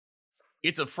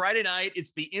It's a Friday night.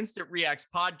 It's the Instant Reacts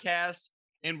podcast,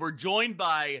 and we're joined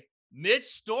by Mitch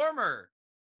Stormer.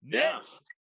 Mitch,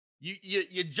 Yeah.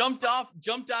 you jumped out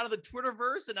of the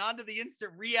Twitterverse and onto the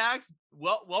Instant Reacts.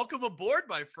 Well, welcome aboard,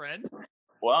 my friend.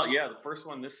 Well, yeah, the first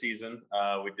one this season.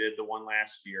 We did the one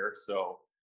last year. So,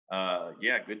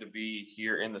 yeah, good to be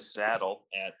here in the saddle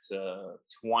at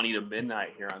 20 to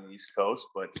midnight here on the East Coast.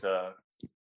 But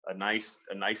a nice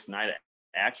night of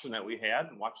action that we had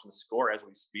and watching the score as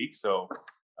we speak. So,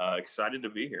 excited to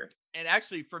be here. And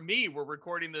actually, for me, we're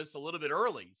recording this a little bit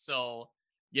early. So,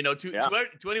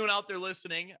 to anyone out there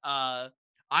listening, I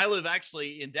live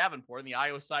actually in Davenport, on the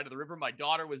Iowa side of the river. My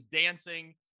daughter was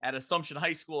dancing at Assumption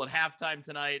High School at halftime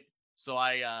tonight. So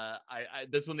I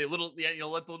that's when they let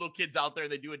the little kids out there.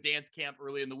 They do a dance camp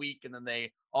early in the week, and then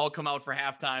they all come out for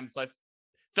halftime. So I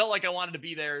felt like I wanted to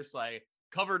be there. So I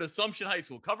covered Assumption High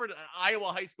School, covered an Iowa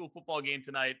high school football game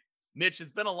tonight. Mitch,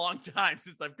 it's been a long time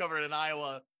since I've covered an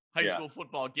Iowa high school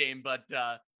football game, but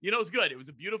it was good. It was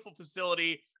a beautiful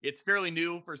facility. It's fairly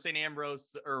new for St.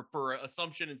 Ambrose, or for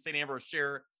Assumption, and St. Ambrose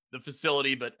share the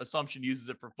facility, but Assumption uses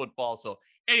it for football. So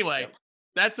anyway,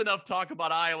 that's enough talk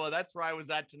about Iowa. That's where I was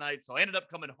at tonight. So I ended up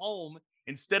coming home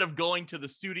instead of going to the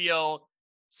studio.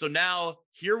 So now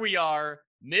here we are.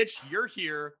 Mitch, you're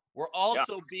here. We're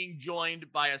also being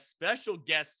joined by a special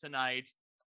guest tonight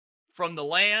from the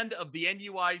land of the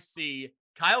NUIC,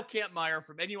 Kyle Kampmeyer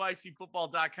from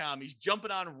NUICfootball.com. He's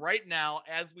jumping on right now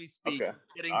as we speak,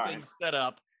 getting things set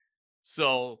up.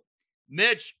 So,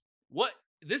 Mitch,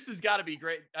 this has got to be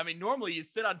great. I mean, normally you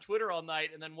sit on Twitter all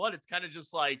night, and then it's kind of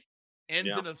just like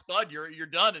ends in a thud. You're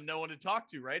done and no one to talk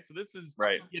to, right? So this is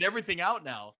get everything out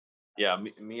now. Yeah,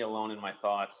 me alone in my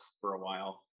thoughts for a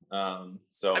while. I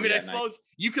suppose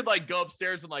you could go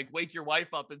upstairs and wake your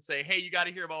wife up and say, "Hey, you got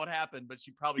to hear about what happened," but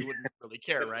she probably wouldn't really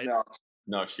care, right?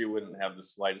 No, she wouldn't have the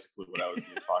slightest clue what I was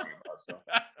even talking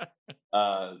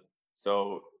about.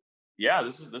 So, yeah,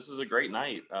 this was a great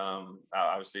night.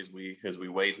 Obviously, as we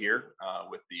wait here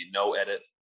with the no edit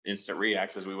instant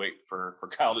reacts, as we wait for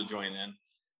Kyle to join in.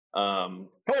 Oh,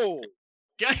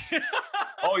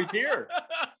 he's here.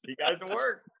 He got it to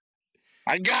work.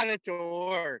 I got it to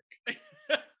work.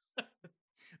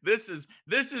 This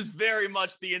is very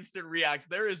much the instant reacts.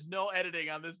 There is no editing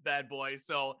on this bad boy.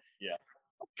 So yeah,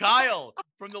 Kyle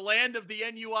from the land of the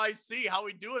NUIC, how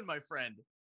we doing, my friend?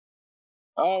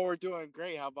 Oh, we're doing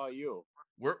great. How about you?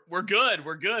 We're good.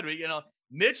 We're good.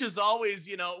 Mitch is always,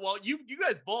 you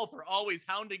guys both are always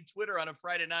hounding Twitter on a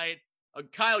Friday night.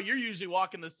 Kyle, you're usually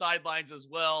walking the sidelines as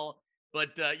well.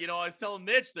 But I was telling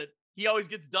Mitch that he always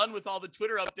gets done with all the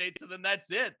Twitter updates, and then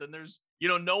that's it. Then there's,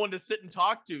 no one to sit and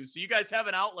talk to. So you guys have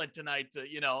an outlet tonight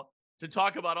to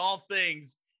talk about all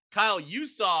things. Kyle, you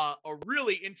saw a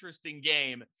really interesting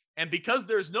game. And because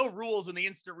there's no rules in the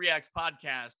Instant Reacts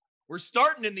podcast, we're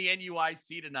starting in the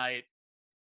NUIC tonight.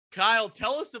 Kyle,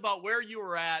 tell us about where you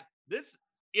were at.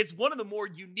 It's one of the more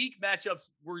unique matchups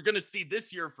we're going to see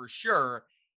this year for sure.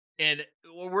 And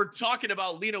we're talking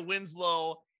about Lena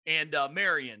Winslow and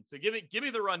Marion. So give me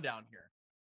the rundown here.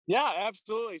 Yeah,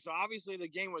 absolutely. So obviously the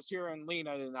game was here in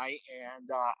Lena tonight, and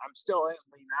I'm still in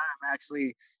Lena. I'm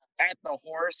actually at the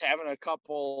Horse having a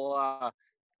couple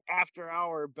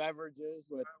after-hour beverages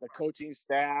with the coaching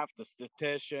staff, the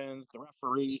statisticians, the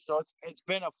referees. So it's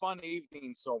been a fun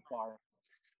evening so far.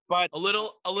 But a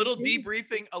little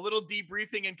debriefing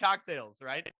and cocktails,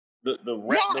 right? The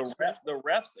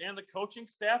refs and the coaching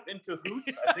staff in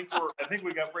cahoots. I think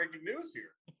we got breaking news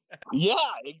here. Yeah,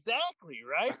 exactly,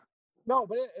 right? No,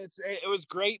 but it was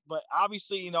great. But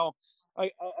obviously,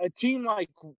 a team like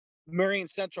Marion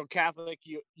Central Catholic,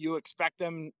 you expect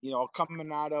them,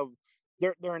 coming out of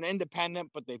they're an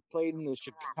independent, but they played in the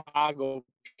Chicago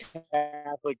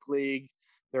Catholic League.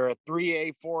 They're a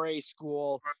 3A, 4A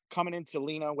school coming into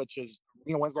Lena, which is,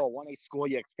 Winslow, a 1A school.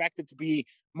 You expect it to be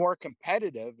more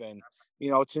competitive. And,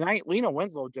 tonight, Lena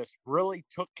Winslow just really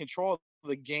took control of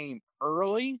the game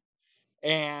early,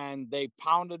 and they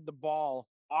pounded the ball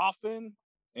often.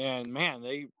 And, man,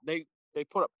 they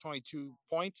put up 22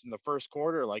 points in the first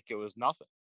quarter like it was nothing.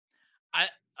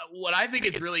 What I think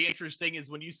is really interesting is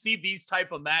when you see these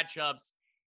type of matchups,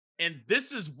 and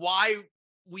this is why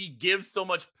we give so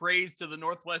much praise to the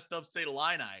Northwest Upstate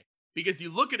Illini, because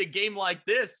you look at a game like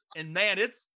this and man,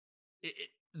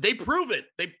 they prove it.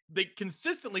 They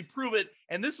consistently prove it.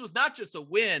 And this was not just a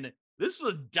win. This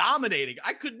was dominating.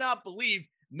 I could not believe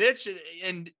Mitch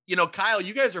and Kyle,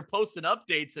 you guys are posting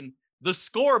updates, and the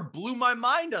score blew my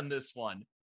mind on this one.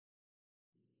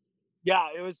 Yeah,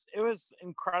 it was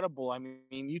incredible. I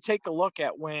mean, you take a look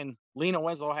at when Lena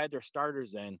Winslow had their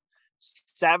starters in,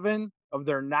 7 of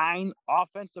their 9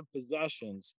 offensive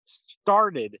possessions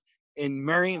started in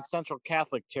Marion Central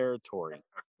Catholic territory.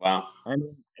 Wow. And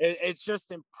it's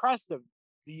just impressive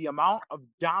the amount of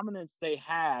dominance they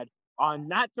had on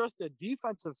not just the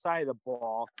defensive side of the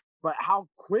ball, but how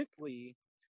quickly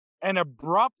and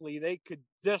abruptly they could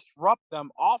disrupt them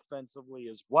offensively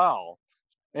as well.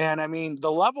 And I mean,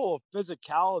 the level of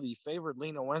physicality favored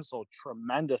Lena Winslow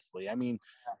tremendously. I mean,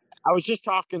 I was just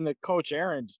talking to Coach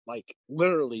Aaron like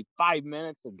literally 5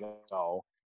 minutes ago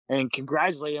and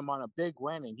congratulate him on a big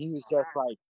win. And he was just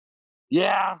like,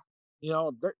 yeah, you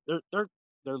know,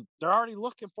 they're already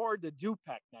looking forward to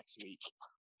Dupec next week.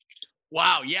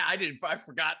 Wow. Yeah, I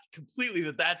forgot completely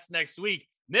that that's next week.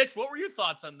 Mitch, what were your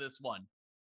thoughts on this one?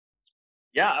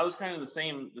 Yeah, I was kind of the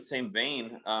same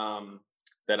vein.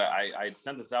 That I had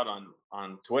sent this out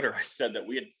on Twitter. I said that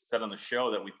we had said on the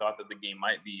show that we thought that the game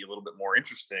might be a little bit more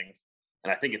interesting,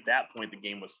 and I think at that point the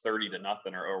game was 30-0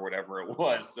 or whatever it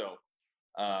was. So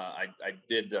I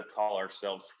did call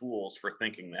ourselves fools for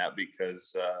thinking that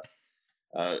because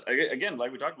again,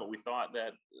 like we talked about, we thought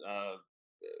that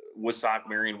Woodstock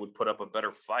Marion would put up a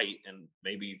better fight, and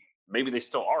maybe they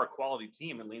still are a quality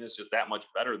team, and Lena's just that much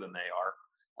better than they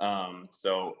are.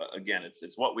 So again,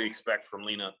 it's what we expect from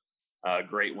Lena.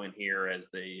 Great win here as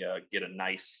they get a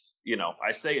nice,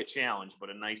 I say a challenge,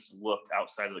 but a nice look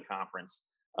outside of the conference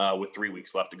with 3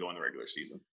 weeks left to go in the regular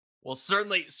season. Well,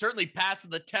 certainly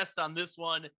passing the test on this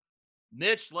one.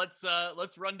 Mitch, let's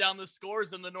run down the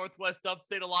scores in the Northwest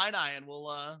Upstate Illini, and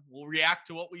we'll react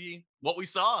to what we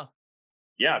saw.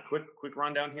 Yeah, quick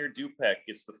rundown here. Dupec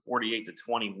gets the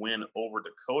 48-20 win over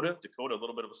Dakota. Dakota, a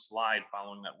little bit of a slide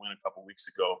following that win a couple weeks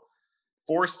ago.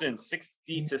 Forston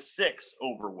 60-6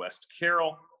 over West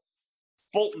Carroll.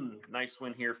 Fulton, nice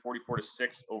win here,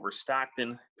 44-6 over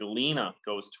Stockton. Galena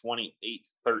goes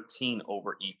 28-13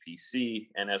 over EPC.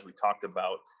 And as we talked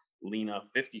about, Lena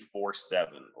 54-7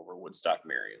 over Woodstock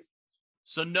Marion.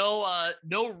 So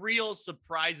no real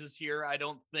surprises here, I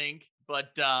don't think.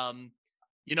 But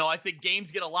I think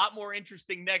games get a lot more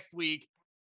interesting next week.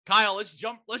 Kyle, let's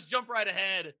jump right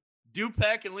ahead.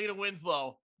 Dupec and Lena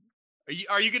Winslow.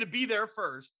 Are you going to be there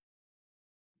first?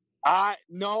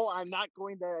 No, I'm not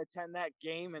going to attend that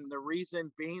game, and the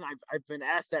reason being, I've been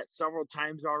asked that several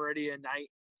times already tonight,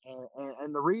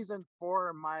 and the reason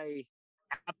for my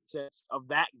absence of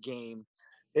that game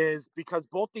is because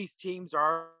both these teams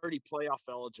are already playoff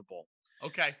eligible.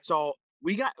 Okay. So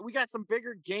we got some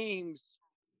bigger games.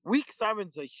 Week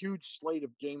 7's a huge slate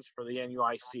of games for the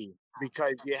NUIC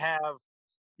because you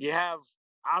have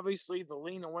obviously the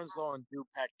Lena Winslow and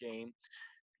Dupec game.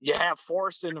 You have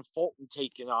Forston and Fulton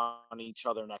taking on each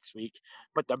other next week.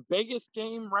 But the biggest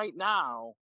game right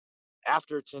now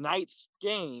after tonight's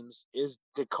games is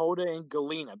Dakota and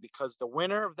Galena, because the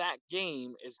winner of that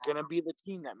game is going to be the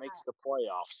team that makes the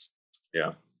playoffs.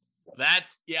 Yeah.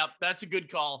 That's a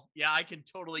good call. Yeah, I can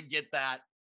totally get that.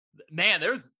 Man,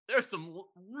 there's some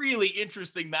really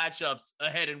interesting matchups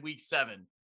ahead in week 7.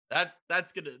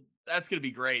 That's going to be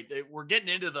great. We're getting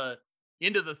into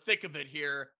the thick of it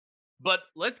here. But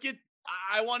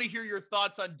I want to hear your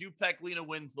thoughts on Dupec, Lena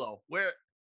Winslow.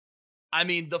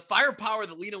 The firepower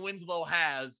that Lena Winslow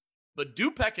has, but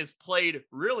Dupec has played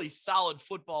really solid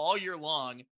football all year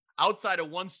long outside of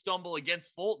one stumble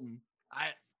against Fulton.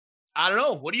 I don't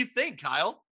know. What do you think,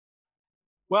 Kyle?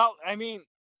 Well,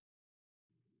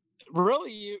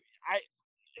 really,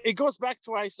 it goes back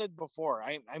to what I said before.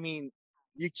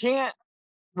 You can't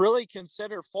really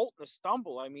consider Fulton a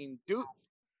stumble.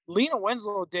 Lena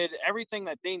Winslow did everything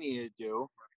that they needed to do.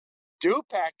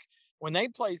 Dupec, when they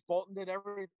played Fulton, did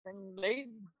everything they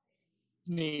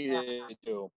needed to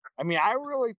do. I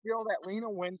really feel that Lena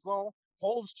Winslow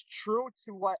holds true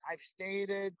to what I've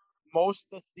stated most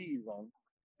of the season.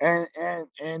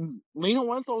 And Lena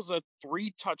Winslow's a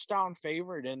 3-touchdown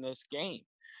favorite in this game.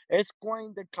 It's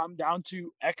going to come down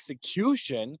to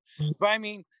execution. But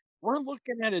we're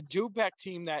looking at a Dupec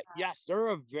team that, yes, they're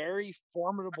a very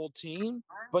formidable team,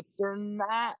 but they're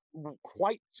not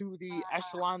quite to the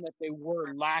echelon that they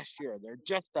were last year. They're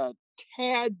just a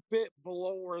tad bit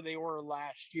below where they were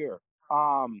last year.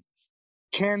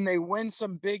 Can they win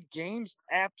some big games?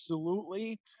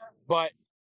 Absolutely. But,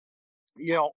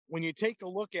 when you take a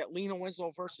look at Lena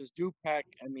Winslow versus Dupec,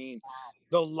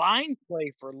 the line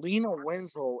play for Lena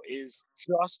Winslow is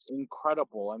just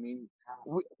incredible.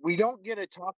 We don't get to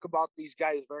talk about these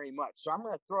guys very much. So I'm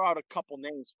going to throw out a couple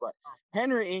names, but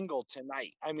Henry Engel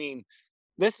tonight.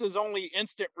 This is only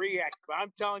instant react, but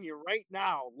I'm telling you right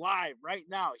now, live right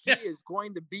now, he is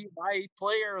going to be my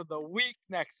player of the week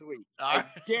next week. I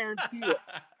guarantee it.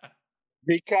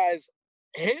 Because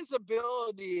his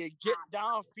ability to get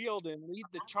downfield and lead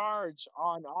the charge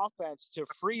on offense to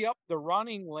free up the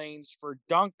running lanes for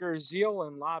Dunker, Zeal,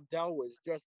 and Lobdell was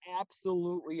just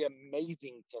absolutely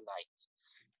amazing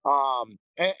tonight.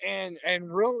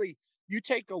 And really, you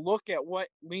take a look at what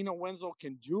Lena Wenzel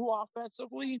can do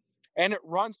offensively, and it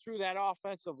runs through that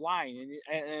offensive line,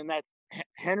 and that's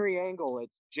Henry Engel,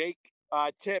 it's Jake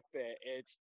Tippett,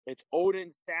 it's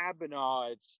Odin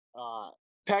Stabenow, it's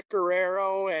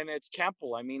Pecoraro, and it's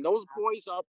Kemple. I mean, those boys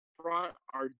up front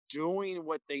are doing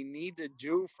what they need to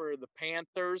do for the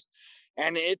Panthers,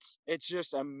 and it's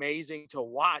just amazing to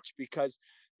watch because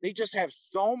they just have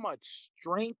so much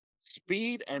strength,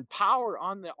 speed, and power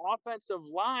on the offensive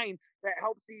line that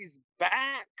helps these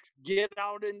backs get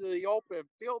out into the open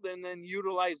field and then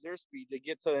utilize their speed to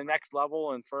get to the next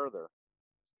level and further.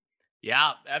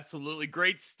 Yeah, absolutely.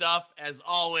 Great stuff as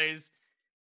always.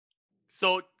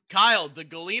 So, Kyle, the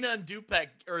Galena and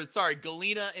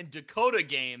Dakota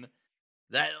game,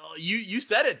 that you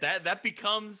said it, that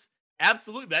becomes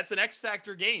absolutely, that's an X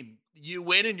factor game. You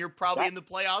win and you're probably in the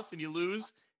playoffs, and you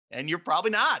lose and you're probably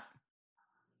not.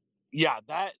 Yeah,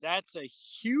 that's a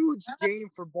huge game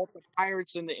for both the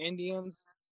Pirates and the Indians.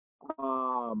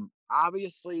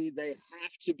 Obviously they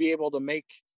have to be able to make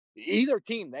either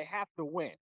team, they have to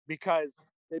win because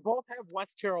they both have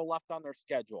West Carroll left on their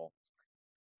schedule.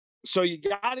 So you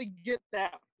got to get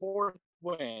that fourth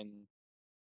win.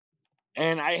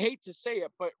 And I hate to say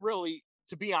it, but really,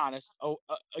 to be honest,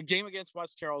 a game against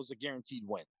West Carroll is a guaranteed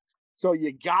win. So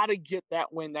you got to get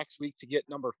that win next week to get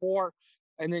number 4.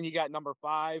 And then you got number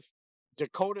 5.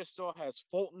 Dakota still has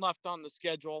Fulton left on the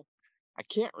schedule. I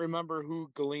can't remember who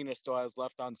Galena still has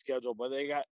left on schedule, but they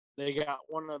got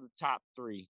one of the top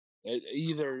 3.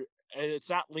 Either it's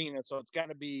not Lena, so it's got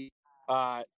to be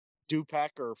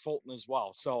Dupeck or Fulton as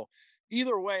well. So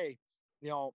either way,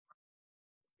 you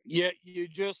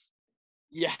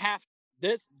have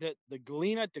this. The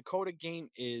Galena Dakota game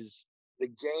is the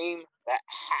game that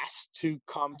has to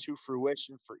come to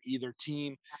fruition for either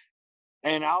team.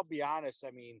 And I'll be honest,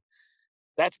 I mean,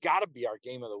 that's got to be our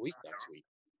game of the week next week.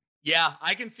 Yeah,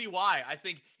 I can see why. I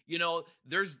think,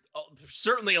 there's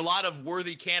certainly a lot of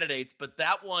worthy candidates, but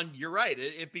that one, you're right.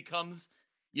 It becomes,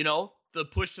 the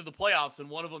push to the playoffs, and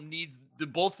both of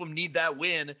them need that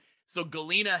win. So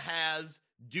Galena has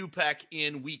Dupeck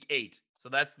in week 8. So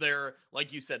that's their,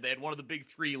 like you said, they had one of the big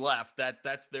 3 left.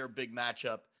 That's their big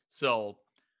matchup. So,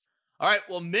 all right,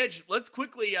 well, Mitch, let's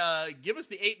quickly give us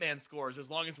the 8-man scores as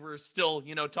long as we're still,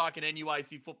 talking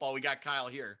NUIC football. We got Kyle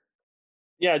here.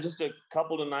 Yeah, just a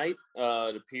couple tonight.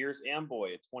 It appears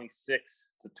Amboy, a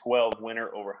 26-12 winner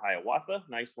over Hiawatha.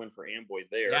 Nice win for Amboy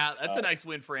there. Yeah, that's a nice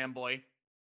win for Amboy.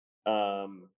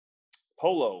 Polo,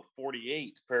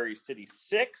 48, Prairie City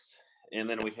 6. And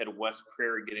then we had West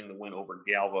Prairie getting the win over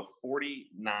Galva,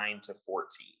 49-14.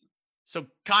 So,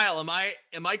 Kyle, am I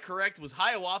correct? Was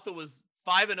Hiawatha was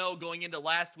 5-0 going into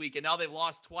last week, and now they've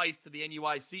lost twice to the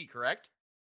NUIC, correct?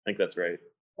 I think that's right.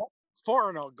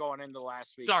 4-0 going into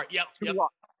last week. Sorry, yep.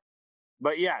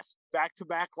 But yes,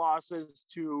 back-to-back losses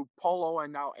to Polo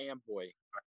and now Amboy.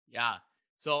 Yeah.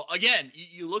 So again,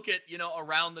 you look at,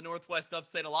 around the Northwest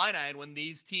Upstate Illini, and when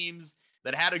these teams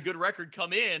that had a good record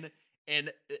come in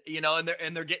and,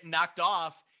 and they're getting knocked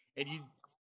off, and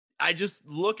I just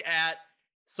look at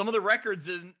some of the records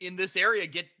in this area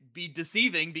be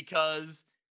deceiving because,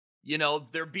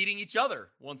 they're beating each other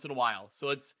once in a while.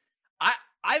 So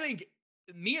I think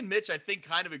me and Mitch, I think,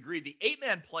 kind of agree. The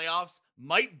 8-man playoffs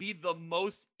might be the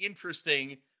most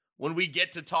interesting when we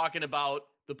get to talking about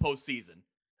the postseason.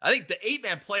 I think the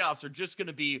 8-man playoffs are just going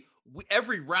to be,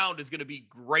 every round is going to be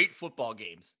great football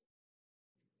games.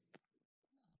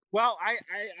 Well,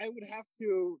 I would have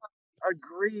to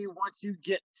agree once you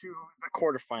get to the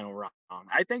quarterfinal round.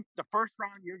 I think the first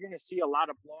round, you're going to see a lot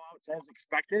of blowouts as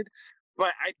expected.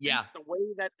 But I think the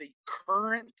way that the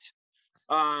current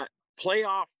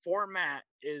playoff format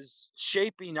is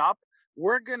shaping up,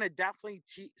 we're going to definitely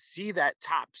see that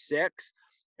top 6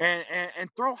 and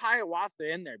throw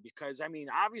Hiawatha in there because, I mean,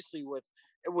 obviously with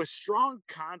strong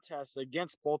contests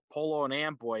against both Polo and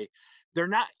Amboy, they're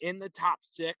not in the top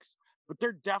 6, but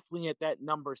they're definitely at that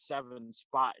number 7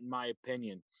 spot, in my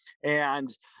opinion. And,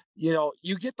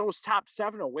 you get those top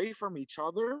 7 away from each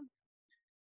other.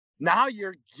 Now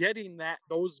you're getting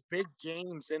those big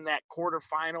games in that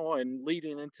quarterfinal and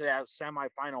leading into that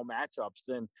semifinal matchups.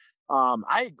 And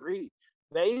I agree.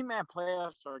 The 8-man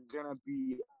playoffs are going to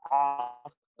be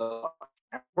off the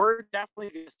 – we're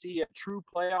definitely going to see a true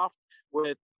playoff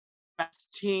with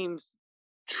best teams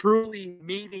truly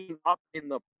meeting up in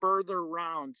the further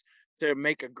rounds to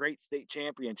make a great state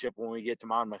championship when we get to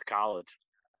Monmouth College.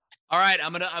 All right,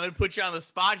 I'm gonna put you on the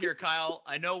spot here, Kyle.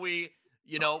 I know we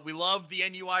love the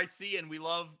NUIC and we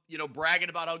love bragging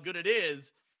about how good it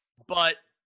is, but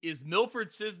is Milford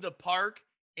Cisna Park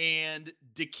and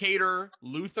Decatur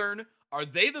Lutheran, are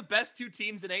they the best two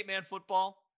teams in 8-man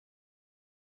football?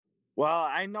 Well,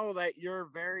 I know that you're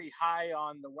very high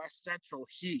on the West Central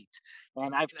Heat,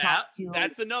 and I've Yeah, talked to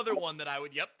that's another one that I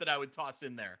would toss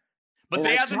in there. But and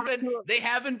they I've haven't talked been to they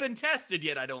haven't been tested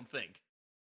yet, I don't think.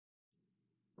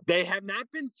 they have not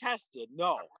been tested.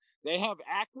 No, they have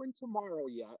Akron tomorrow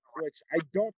yet, which I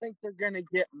don't think they're going to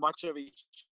get much of a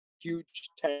huge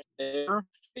test there.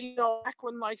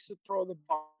 Akron likes to throw the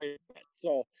ball a bit,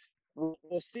 so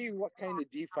we'll see what kind of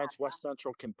defense West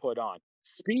Central can put on.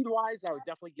 Speed wise, I would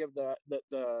definitely give the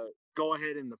go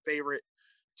ahead and the favorite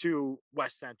to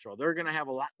West Central. They're going to have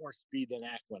a lot more speed than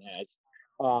Akron has,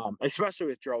 especially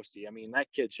with Drosy. I mean, that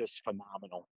kid's just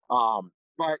phenomenal.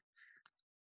 But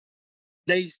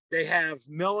they have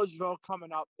Milledgeville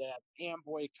coming up, they have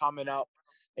Amboy coming up,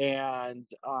 and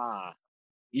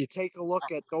you take a look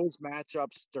at those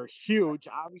matchups, they're huge,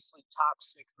 obviously top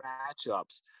six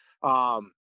matchups.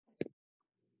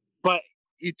 But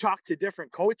you talk to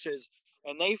different coaches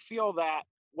and they feel that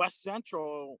West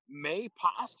Central may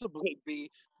possibly be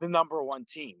the number one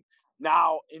team.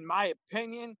 Now, in my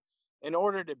opinion, in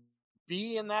order to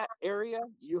be in that area,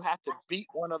 you have to beat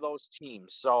one of those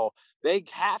teams. So they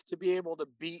have to be able to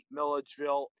beat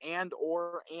Milledgeville and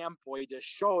or Amboy to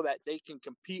show that they can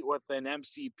compete with an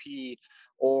MCP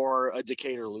or a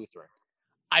Decatur Lutheran.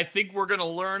 I think we're going to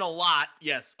learn a lot,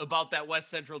 yes, about that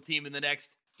West Central team in the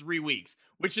next 3 weeks,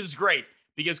 which is great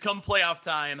because come playoff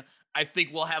time, I think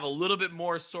we'll have a little bit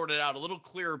more sorted out, a little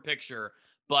clearer picture.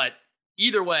 But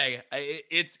either way,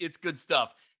 it's good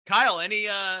stuff. Kyle,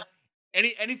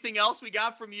 anything else we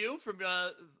got from you from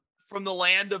the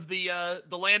land of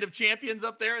champions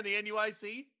up there in the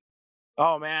NUIC?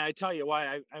 Oh man, I tell you what,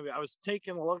 I was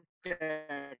taking a look at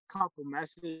a couple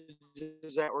messages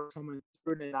that were coming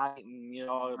through tonight,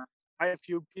 and quite a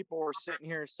few people were sitting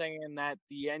here saying that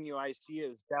the NUIC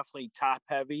is definitely top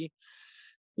heavy.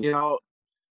 You know,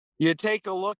 you take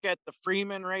a look at the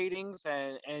Freeman ratings,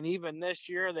 and even this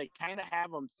year they kind of have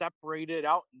them separated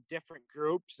out in different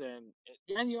groups. And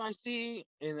the NUIC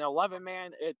in the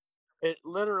 11-man, it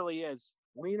literally is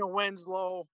Lena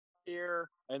Winslow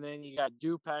here, and then you got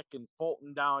Dupec and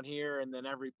Fulton down here, and then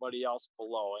everybody else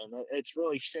below. And it's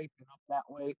really shaping up that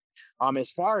way.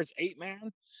 As far as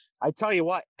 8-man, I tell you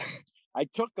what, I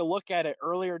took a look at it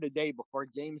earlier today before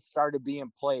games started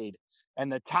being played,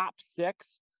 and the top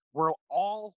six were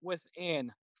all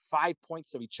within 5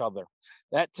 points of each other.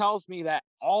 That tells me that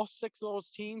all six of those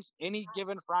teams, any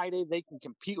given Friday, they can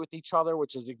compete with each other,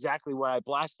 which is exactly what I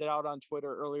blasted out on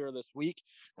Twitter earlier this week,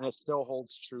 and it still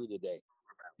holds true today.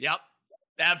 Yep,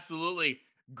 absolutely.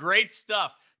 Great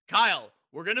stuff. Kyle,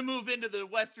 we're going to move into the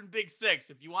Western Big Six.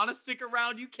 If you want to stick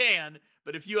around, you can.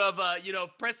 But if you have,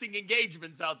 pressing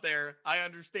engagements out there, I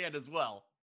understand as well.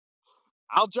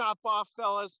 I'll drop off,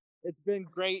 fellas. It's been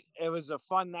great. It was a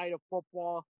fun night of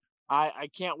football. I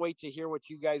can't wait to hear what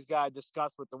you guys got to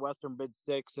discuss with the Western Big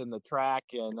Six and the track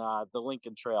and the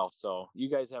Lincoln Trail. So you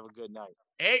guys have a good night.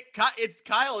 Hey, it's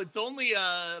Kyle. It's only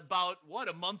about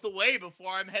a month away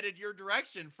before I'm headed your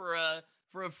direction for a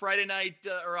Friday night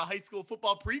or a high school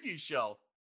football preview show.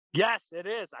 Yes, it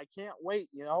is. I can't wait.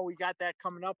 We got that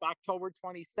coming up October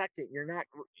 22nd.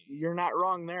 You're not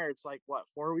wrong there. It's like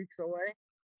 4 weeks away.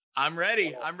 I'm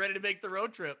ready. I'm ready to make the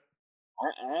road trip.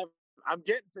 I'm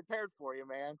getting prepared for you,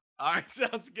 man. All right,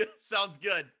 sounds good. Sounds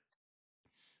good.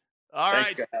 All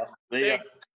Thanks, right. Kyle.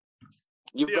 Thanks.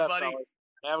 You See you, buddy. Fellas.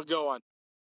 Have a good one.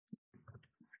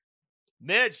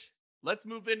 Mitch, let's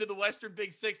move into the Western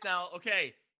Big Six now.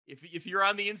 Okay, if you're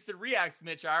on the instant reacts,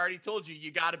 Mitch, I already told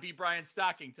you got to beat Brian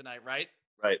Stocking tonight, right?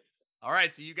 Right. All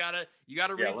right, so you gotta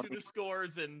read through the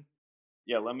scores and.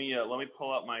 Yeah, let me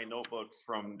pull out my notebooks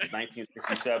from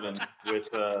 1967 with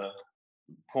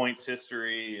points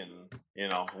history and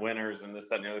winners and this,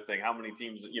 that, and the other thing. How many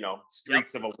teams,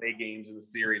 streaks of away games in the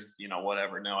series,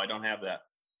 whatever. No, I don't have that.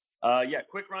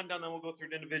 Quick rundown, then we'll go through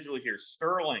it individually here.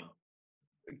 Sterling,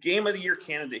 game of the year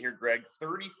candidate here, Greg,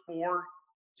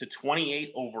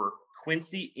 34-28 over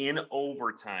Quincy in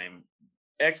overtime.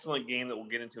 Excellent game that we'll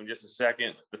get into in just a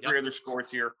second. The three other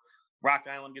scores here. Rock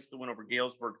Island gets the win over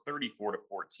Galesburg,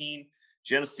 34-14.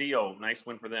 Geneseo, nice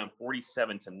win for them,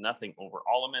 47-0 over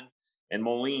Alleman. And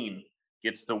Moline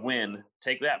gets the win.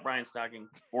 Take that, Brian Stocking,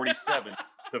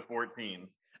 47-14.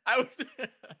 I was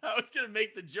gonna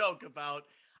make the joke about.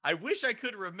 I wish I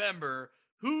could remember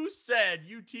who said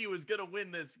UT was gonna win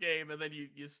this game, and then you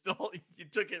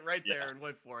took it right there and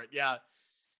went for it. Yeah.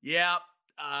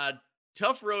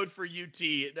 tough road for UT.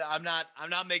 I'm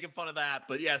not making fun of that,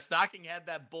 but yeah, Stocking had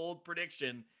that bold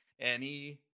prediction, and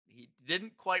he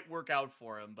didn't quite work out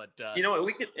for him. But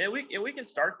We can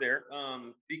start there,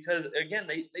 because again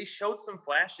they showed some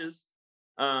flashes.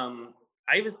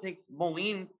 I even think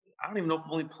Moline. I don't even know if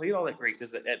Moline played all that great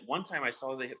because at one time I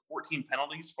saw they hit 14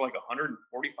 penalties for like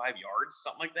 145 yards,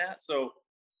 something like that. So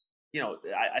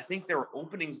I think there were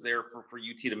openings there for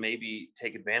UT to maybe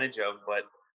take advantage of. But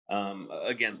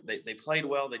again, they played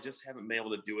well. They just haven't been able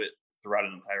to do it throughout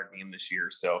an entire game this year.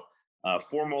 So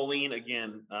for Moline,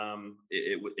 again,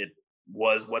 it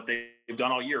was what they've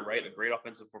done all year, right? A great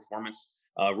offensive performance.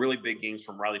 Really big games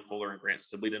from Riley Fuller and Grant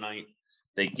Sibley tonight.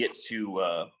 They get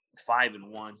to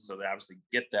 5-1, so they obviously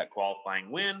get that qualifying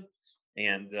win,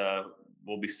 and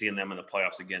we'll be seeing them in the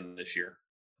playoffs again this year.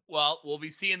 Well, we'll be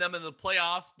seeing them in the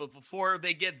playoffs, but before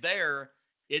they get there,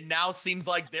 it now seems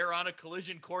like they're on a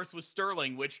collision course with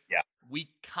Sterling, which we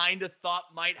kind of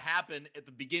thought might happen at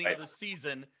the beginning of the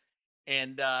season.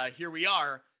 And here we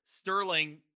are.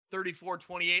 Sterling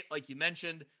 34-28, like you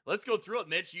mentioned. Let's go through it,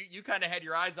 Mitch. You kind of had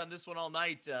your eyes on this one all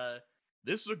night.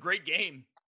 This was a great game.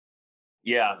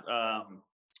 Yeah.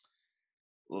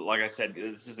 Like I said,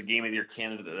 this is a game of the year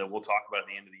candidate that we'll talk about at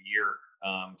the end of the year.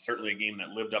 Certainly a game that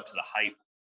lived up to the hype.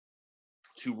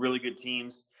 Two really good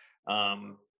teams.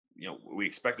 We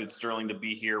expected Sterling to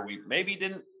be here. We maybe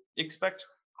didn't expect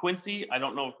Quincy. I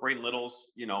don't know if Braden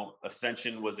Little's,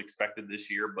 ascension was expected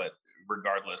this year, but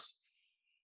regardless,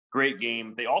 great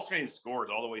game. They alternated scores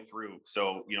all the way through.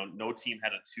 So, no team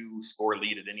had a 2-score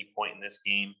lead at any point in this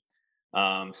game.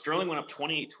 Sterling went up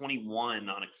 28-21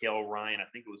 on a Cale Ryan. I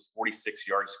think it was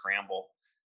 46-yard scramble.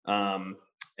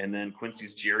 And then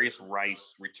Quincy's Jarius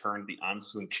Rice returned the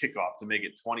on-swing kickoff to make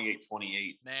it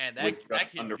 28-28. Man, that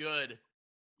kid's good.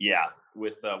 Yeah,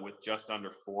 with just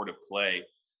under 4 to play.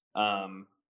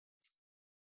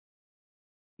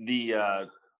 The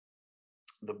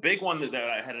big one that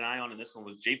I had an eye on in this one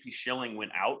was J.P. Schilling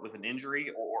went out with an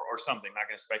injury or something. I'm not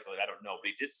going to speculate. I don't know, but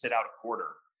he did sit out a quarter.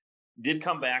 Did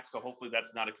come back, so hopefully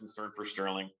that's not a concern for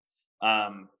Sterling.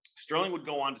 Sterling would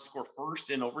go on to score first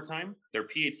in overtime. Their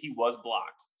PAT was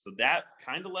blocked, so that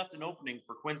kind of left an opening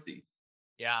for Quincy.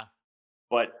 Yeah.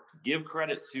 But give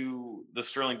credit to the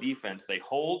Sterling defense. They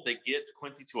get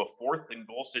Quincy to a 4th and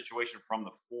goal situation from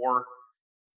the 4.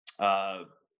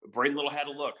 Braden Little had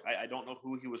a look. I don't know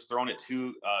who he was throwing it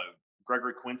to.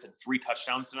 Gregory Quince had 3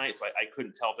 touchdowns tonight, so I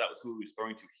couldn't tell if that was who he was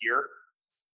throwing to here.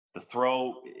 The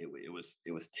throw, it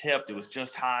was tipped. It was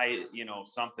just high,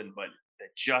 something, but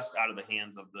just out of the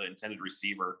hands of the intended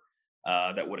receiver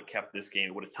that would have kept this game.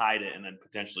 It would have tied it, and then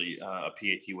potentially a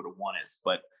PAT would have won it.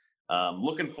 But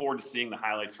looking forward to seeing the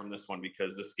highlights from this one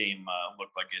because this game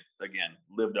looked like it, again,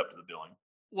 lived up to the billing.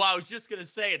 Well, I was just going to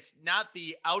say it's not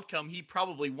the outcome he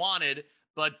probably wanted,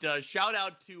 but shout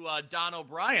out to Don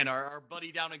O'Brien, our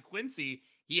buddy down in Quincy.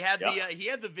 He had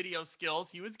the video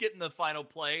skills. He was getting the final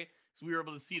play. So we were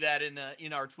able to see that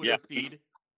in our Twitter feed.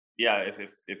 Yeah,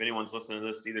 if anyone's listening to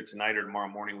this either tonight or tomorrow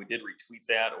morning, we did retweet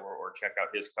that or check out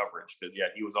his coverage because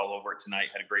he was all over it tonight.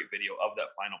 Had a great video of that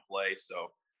final play.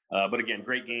 So, but again,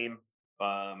 great game.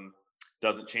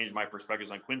 Doesn't change my perspectives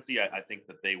on Quincy. I think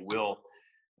that they will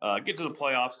get to the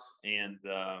playoffs, and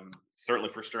certainly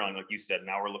for Sterling, like you said,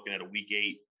 now we're looking at a week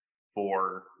 8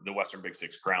 for the Western Big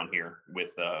Six crown here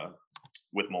with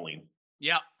Moline.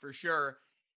 Yeah, for sure.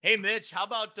 Hey, Mitch, how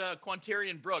about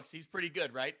Quantarian Brooks? He's pretty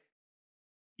good, right?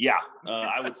 Yeah,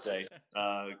 I would say.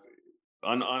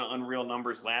 Unreal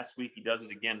numbers last week. He does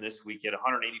it again this week. He had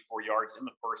 184 yards in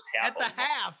the first half. At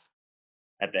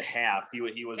the half. He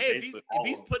was basically if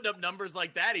he's putting up numbers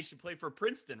like that, he should play for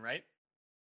Princeton, right?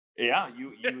 Yeah,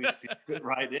 you fit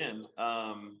right in.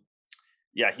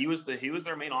 He was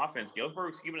their main offense. Galesburg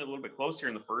was keeping it a little bit closer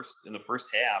in the first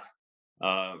half.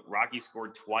 Rocky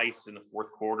scored twice in the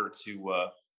fourth quarter to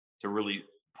really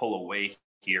pull away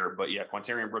here. But yeah,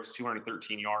 Quantarian Brooks,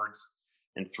 213 yards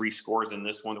and 3 scores in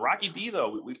this one. The Rocky D,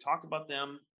 though, we've talked about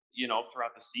them,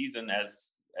 throughout the season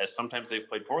as sometimes they've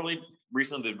played poorly.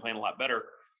 Recently, they've been playing a lot better.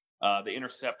 They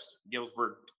intercept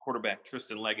Galesburg quarterback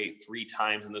Tristan Legate 3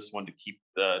 times in this one to keep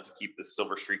the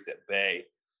Silver Streaks at bay.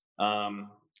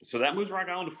 So that moves Rock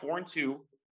Island to 4-2,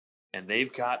 and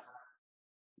they've got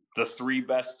the 3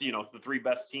 best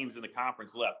teams in the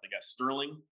conference left. They got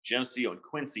Sterling, Geneseo, and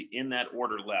Quincy in that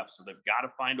order left. So they've got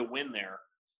to find a win there.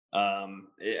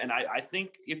 And I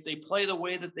think if they play the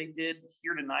way that they did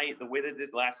here tonight, the way they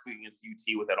did last week against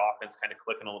UT with that offense kind of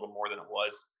clicking a little more than it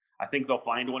was, I think they'll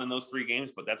find one in those 3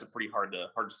 games, but that's a pretty hard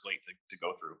slate to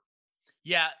go through.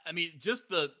 Yeah. I mean, just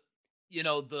the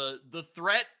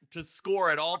threat to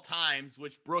score at all times,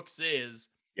 which Brooks is,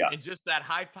 Yeah. And just that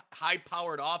high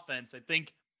powered offense, I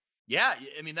think, yeah,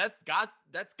 I mean, that's got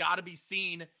to be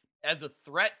seen as a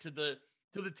threat to the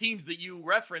teams that you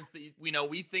referenced that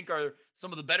we think are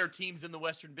some of the better teams in the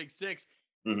Western Big Six.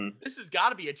 Mm-hmm. This has got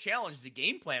to be a challenge to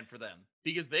game plan for them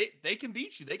because they can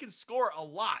beat you. They can score a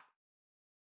lot.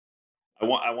 I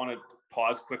want to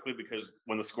pause quickly because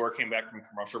when the score came back from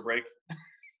commercial break,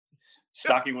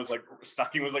 Stocking was like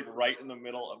right in the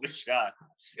middle of the shot,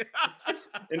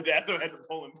 and Dazo had to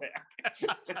pull him back.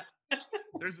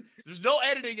 There's no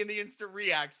editing in the instant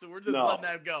react, so we're just letting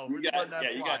that go. We're just letting that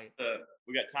fly.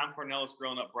 We got Tom Cornelis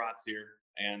growing up brats here,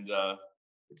 and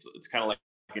it's kind of like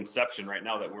Inception right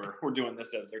now that we're doing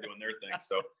this as they're doing their thing.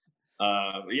 So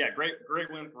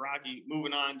great win for Rocky.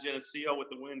 Moving on, Geneseo with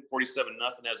the win, 47-0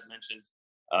 as mentioned.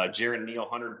 Jaron Neal,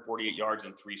 148 yards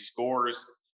and 3 scores.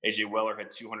 AJ Weller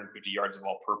had 250 yards of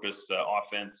all-purpose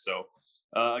offense. So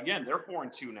again, they're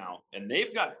 4-2 now, and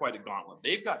they've got quite a gauntlet.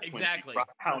 They've got exactly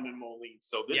Pound and Moline.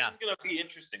 So this is going to be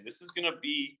interesting. This is going to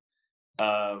be.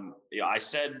 I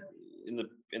said in the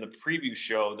preview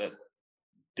show that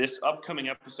this upcoming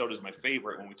episode is my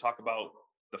favorite when we talk about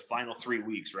the final 3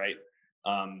 weeks, right?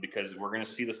 Because we're going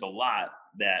to see this a lot.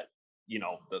 That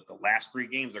the last 3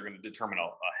 games are going to determine a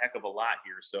heck of a lot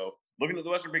here. So looking at the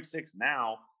Western Big Six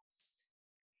now.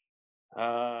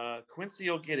 Quincy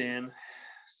will get in,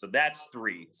 so that's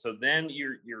 3. So then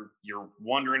you're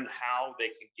wondering how they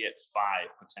can get 5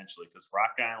 potentially, because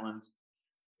Rock Island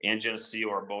and Geneseo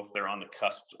are both there on the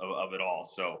cusp of it all.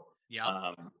 So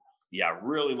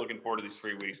really looking forward to these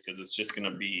 3 weeks because it's just going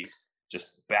to be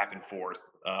just back and forth,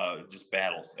 just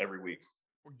battles every week.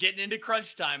 We're getting into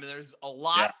crunch time, and there's a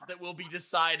lot that will be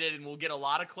decided, and we'll get a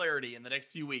lot of clarity in the next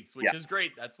few weeks, which is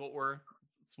great. That's what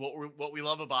we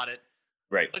love about it.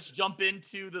 Right. Let's jump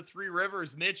into the Three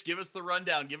Rivers. Mitch, give us the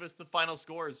rundown. Give us the final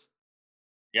scores.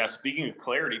 Yeah, speaking of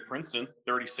clarity, Princeton,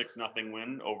 36-0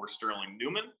 win over Sterling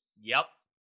Newman. Yep.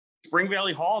 Spring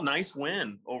Valley Hall, nice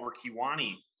win over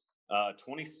Kewanee,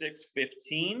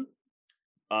 26-15.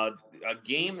 A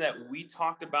game that we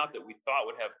talked about that we thought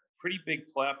would have pretty big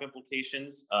playoff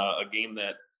implications. A game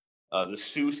that the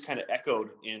Seuss kind of echoed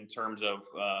in terms of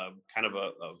kind of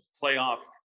a playoff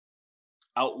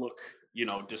outlook,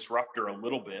 disruptor a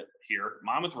little bit here.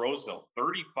 Monmouth Roseville,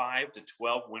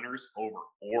 35-12 winners over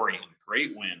Orion.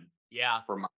 Great win. Yeah.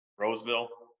 For Monmouth Roseville.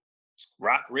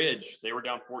 Rock Ridge, they were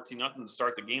down 14-0 to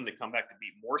start the game. They come back to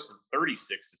beat Morrison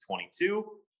 36-22.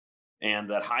 And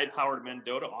that high-powered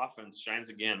Mendota offense shines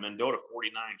again. Mendota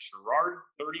 49, Sherrard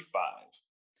 35.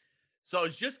 So I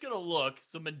was just going to look.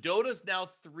 So Mendota's now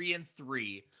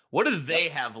 3-3. What do they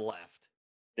have left?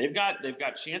 They've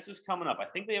got chances coming up. I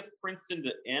think they have Princeton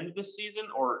to end the season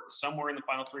or somewhere in the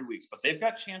final 3 weeks, but they've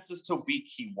got chances to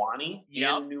beat Kewanee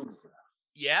and Newman.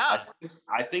 Yeah.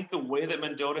 I think the way that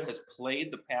Mendota has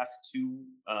played the past 2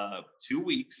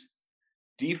 weeks,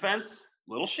 defense,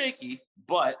 a little shaky,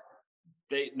 but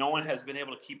no one has been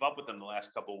able to keep up with them the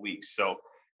last couple of weeks. So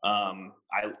I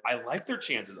like their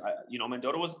chances.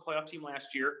 Mendota was a playoff team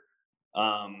last year.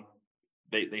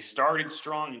 They started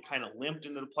strong and kind of limped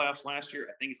into the playoffs last year.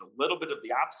 I think it's a little bit of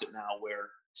the opposite now, where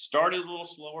started a little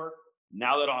slower.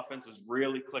 Now that offense is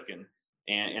really clicking.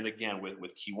 And again,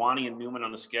 with Kewanee and Newman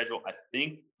on the schedule, I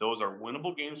think those are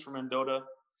winnable games for Mendota.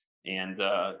 And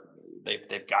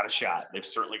they've got a shot. They've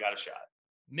certainly got a shot.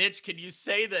 Mitch, can you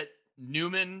say that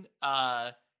Newman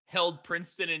held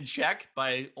Princeton in check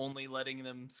by only letting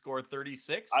them score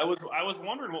 36? I was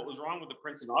wondering what was wrong with the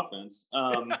Princeton offense.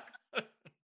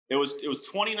 It was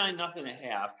 29-0 at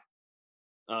half.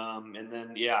 And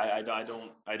then I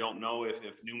don't know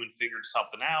if Newman figured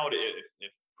something out,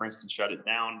 if Princeton shut it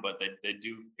down, but they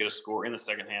do get a score in the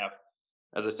second half.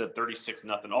 As I said,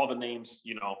 36-0. All the names,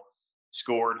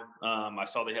 scored. I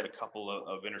saw they had a couple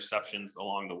of interceptions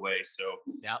along the way. So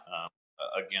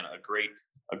again,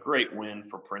 a great win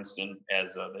for Princeton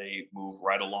as they move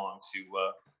right along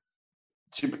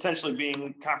to potentially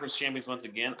being conference champions once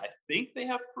again. I think they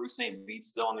have Peru St. Bede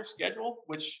still on their schedule,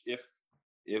 which if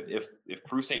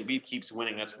Peru St. Bede keeps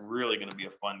winning, that's really going to be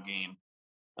a fun game.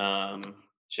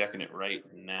 Checking it right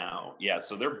now. Yeah,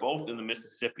 so they're both in the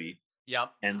Mississippi.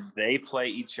 Yep. And they play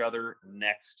each other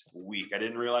next week. I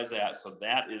didn't realize that. So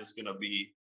that is going to be,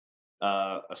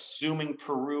 assuming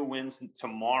Peru wins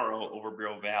tomorrow over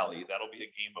Bureau Valley, that'll be a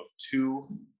game of 2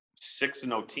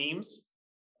 6-0 teams.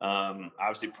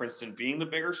 Obviously Princeton being the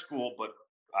bigger school, but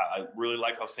I really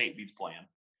like how St. Bede's playing.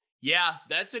 Yeah,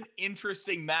 that's an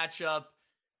interesting matchup.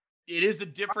 It is a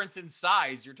difference in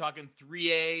size. You're talking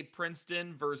 3A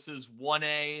Princeton versus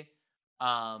 1A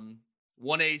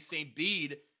St.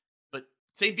 Bede. But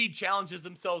St. Bede challenges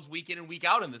themselves week in and week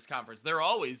out in this conference. They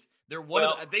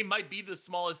might be the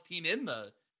smallest team in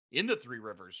the Three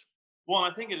Rivers. Well,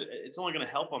 I think it's only going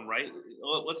to help them, right?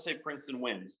 Let's say Princeton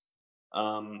wins.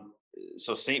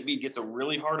 So St. Bede gets a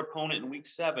really hard opponent in week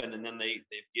 7, and then they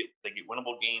get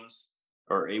winnable games,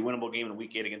 or a winnable game in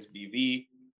week 8 against BV.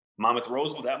 Monmouth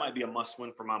Roseville, that might be a must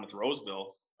win for Monmouth Roseville.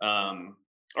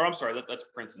 Or I'm sorry, that's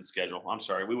Princeton's schedule. I'm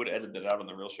sorry, we would have edited it out on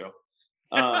the real show.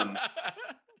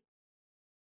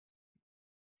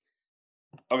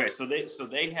 Okay, so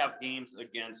they have games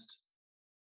against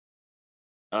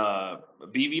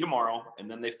BV tomorrow, and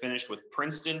then they finish with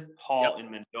Princeton, Hall, and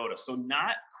Mendota. So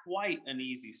not quite an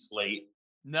easy slate.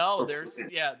 No, there's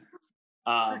tricky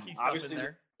stuff in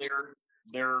there.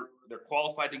 They're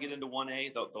qualified to get into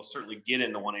 1A. They'll certainly get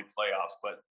into 1A playoffs,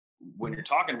 but when you're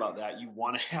talking about that, you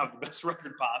want to have the best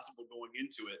record possible going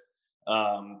into it,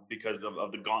 because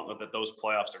of the gauntlet that those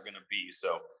playoffs are going to be.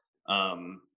 So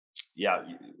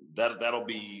that'll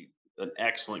be an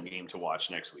excellent game to watch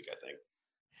next week, I think.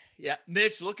 Yeah,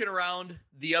 Mitch, looking around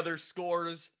the other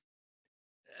scores,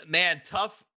 man,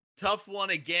 tough one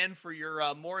again for your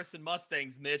Morrison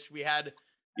Mustangs, Mitch. We had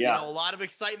a lot of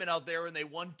excitement out there when they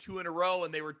won 2 in a row,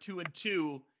 and they were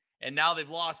 2-2, and now they've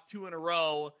lost 2 in a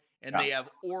row, and they have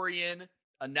Orion,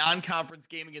 a non-conference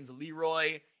game against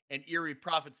Leroy, and Erie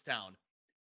Prophetstown.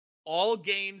 All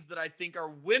games that I think are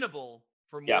winnable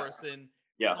for Morrison,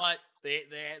 but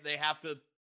they have to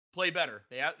play better.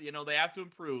 They have to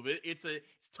improve. It's a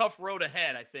tough road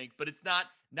ahead, I think, but it's not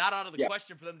out of the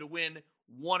question for them to win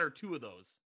 1 or 2 of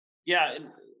those. Yeah, and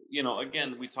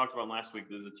again, we talked about last week.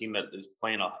 There's a team that is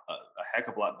playing a heck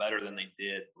of a lot better than they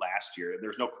did last year.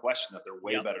 There's no question that they're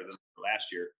way better than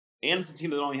last year, and it's a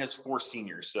team that only has 4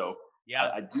 seniors. So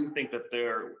I do think that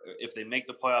if they make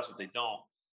the playoffs, if they don't,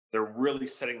 they're really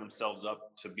setting themselves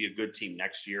up to be a good team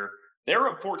next year. They're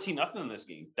up 14-0 in this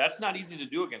game. That's not easy to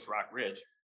do against Rock Ridge.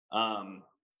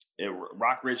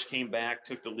 Rock Ridge came back,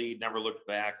 took the lead, never looked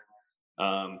back.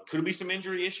 Could it be some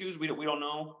injury issues? We don't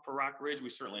know for Rock Ridge. We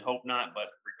certainly hope not. But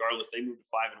regardless, they moved to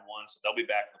 5-1, so they'll be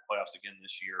back in the playoffs again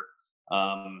this year.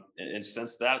 And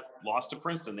since that loss to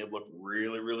Princeton, they've looked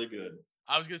really, really good.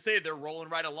 I was going to say they're rolling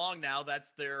right along now.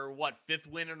 That's their 5th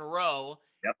win in a row.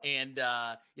 Yep. And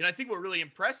I think what really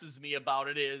impresses me about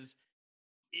it is,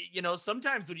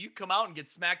 sometimes when you come out and get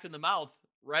smacked in the mouth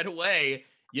right away,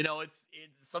 it's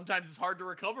sometimes it's hard to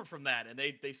recover from that. And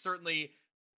they certainly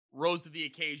rose to the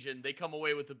occasion. They come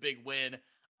away with a big win.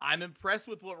 I'm impressed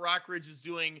with what Rock Ridge is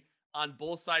doing on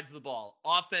both sides of the ball,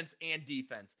 offense and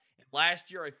defense. And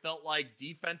last year, I felt like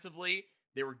defensively,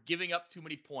 they were giving up too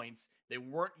many points. They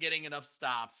weren't getting enough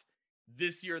stops.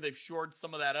 This year, they've shored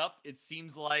some of that up, it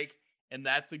seems like, and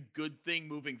that's a good thing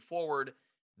moving forward.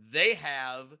 They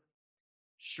have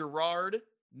Sherrard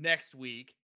next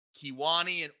week,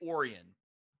 Kewanee, and Orion.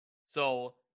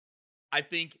 So I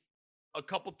think a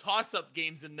couple toss-up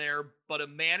games in there, but a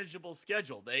manageable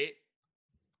schedule. They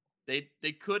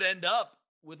could end up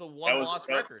with a 1-loss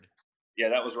record. Yeah,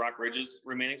 that was Rock Ridge's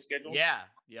remaining schedule. Yeah,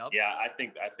 yep. Yeah, I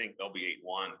think they'll be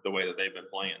 8-1 the way that they've been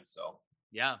playing. So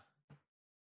yeah.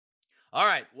 All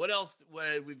right, what else?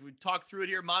 We've talked through it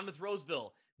here. Monmouth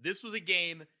Roseville. This was a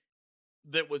game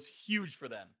that was huge for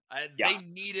them. They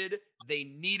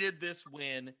needed this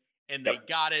win, and they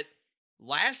got it.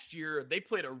 Last year, they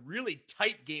played a really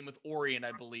tight game with Orion,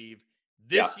 I believe.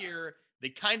 This year, they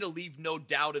kind of leave no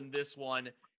doubt in this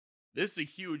one. This is a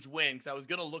huge win because I was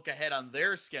going to look ahead on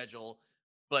their schedule,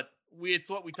 but it's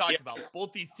what we talked about.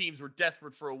 Both these teams were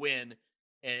desperate for a win,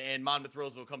 and Monmouth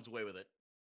Roseville comes away with it.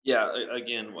 Yeah,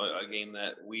 again, a game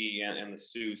that we and the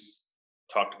Seuss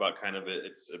talked about. Kind of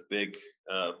it's a big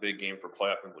game for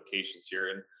playoff implications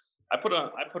here. And I put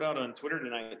out on Twitter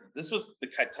tonight, this was the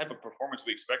type of performance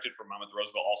we expected from Monmouth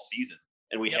Roseville all season,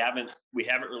 and we haven't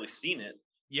really seen it.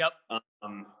 Yep.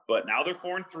 But now they're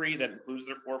 4-3. That includes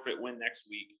their forfeit win next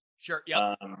week. Sure.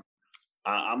 Yep.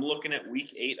 I'm looking at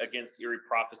week 8 against Erie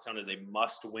Prophetstown as a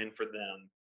must win for them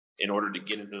in order to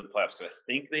get into the playoffs. So I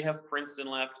think they have Princeton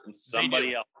left and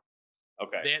somebody else.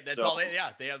 Okay. That's all they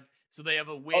have. So they have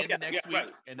a win next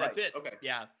week, and that's it. Okay.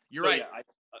 Yeah, you're right.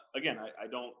 Yeah, I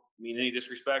don't mean any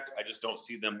disrespect. I just don't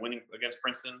see them winning against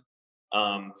Princeton.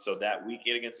 So that week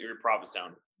 8 against Erie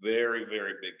Prophetstown, very,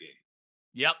 very big game.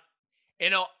 Yep.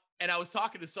 And I was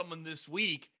talking to someone this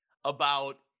week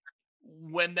about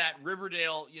when that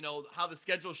Riverdale, how the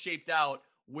schedule shaped out.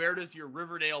 Where does your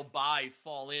Riverdale bye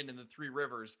fall in the Three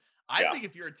Rivers? I think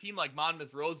if you're a team like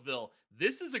Monmouth Roseville,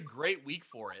 this is a great week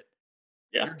for it.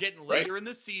 Yeah, you're getting later in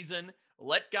the season.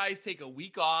 Let guys take a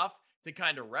week off to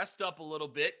kind of rest up a little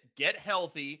bit, get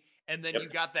healthy, and then you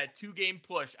got that 2-game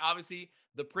push. Obviously,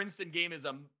 the Princeton game is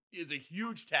a is a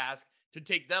huge task to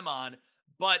take them on.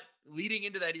 But leading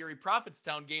into that Erie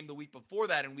Prophetstown game the week before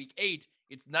that in week 8,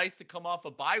 it's nice to come off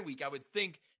a bye week, I would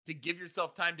think, to give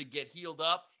yourself time to get healed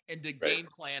up and to game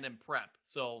plan and prep.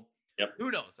 So who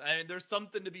knows? I mean, there's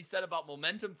something to be said about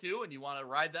momentum too, and you want to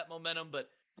ride that momentum. But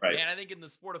man, I think in the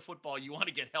sport of football, you want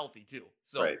to get healthy too.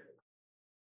 So,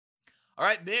 all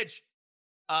right, Mitch,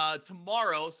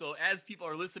 tomorrow. So as people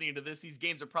are listening to this, these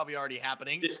games are probably already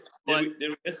happening. Did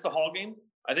we miss the Hall game?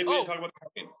 I think we didn't talk about the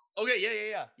Hall game.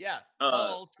 Okay, yeah.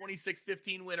 Hall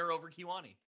 26-15 winner over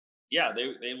Kewanee. Yeah,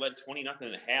 they led 20-0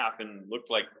 at half and looked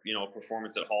like, a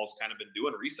performance that Hall's kind of been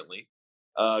doing recently.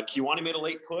 Kewanee made a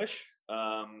late push,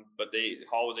 but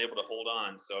Hall was able to hold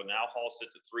on. So now Hall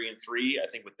sits at 3-3. I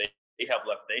think what they have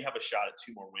left, they have a shot at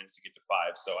 2 more wins to get to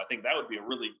 5. So I think that would be a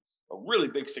really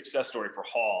big success story for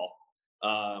Hall.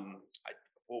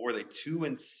 What were they,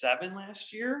 2-7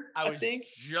 last year? I think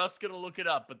just gonna look it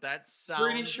up, but that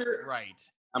sounds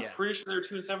right. I'm pretty sure they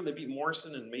were 2-7. They beat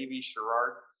Morrison and maybe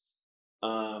Sherrard.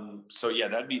 So yeah,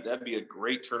 that'd be a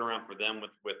great turnaround for them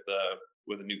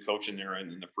with a new coach in there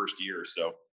in the first year.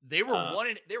 So they were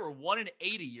 1-8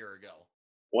 a year ago.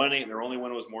 1-8, and their only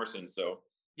win was Morrison. So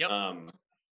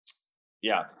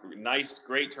yeah,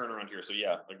 great turnaround here. So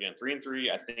yeah, again,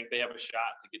 3-3. I think they have a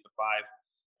shot to get to 5.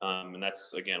 And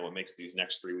that's again what makes these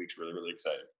next 3 weeks really, really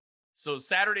exciting. So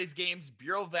Saturday's games: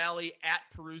 Bureau Valley at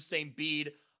Peru St.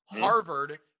 Bede.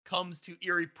 Harvard comes to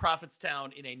Erie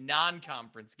Prophetstown in a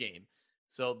non-conference game.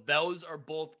 So those are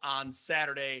both on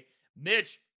Saturday.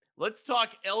 Mitch, let's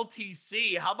talk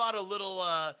LTC. How about a little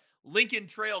Lincoln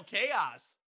Trail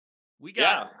chaos? We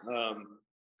got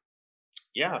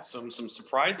some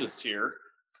surprises here.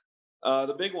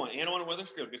 The big one, Anawan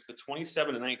Wethersfield gets the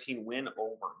 27-19 win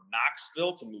over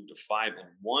Knoxville to move to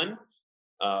 5-1.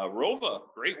 Rova,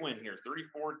 great win here,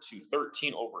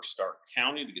 34-13 over Stark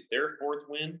County to get their 4th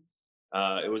win.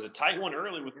 It was a tight one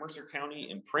early with Mercer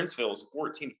County, and Princeville was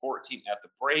 14-14 at the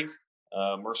break.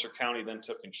 Mercer County then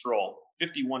took control,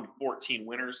 51-14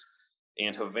 winners,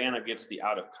 and Havana gets the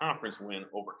out-of-conference win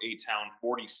over A-Town,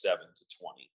 47-20.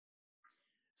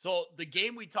 So the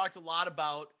game we talked a lot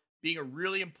about being a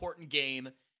really important game,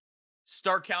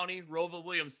 Stark County, Rova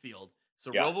Williamsfield.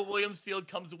 So Rova Williamsfield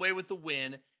comes away with the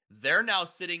win. They're now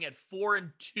sitting at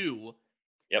 4-2.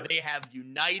 They have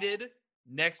United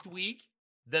next week.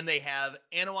 Then they have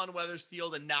Anawan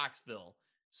Wethersfield and Knoxville.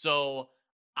 So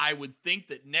I would think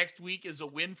that next week is a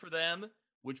win for them,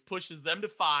 which pushes them to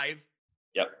 5.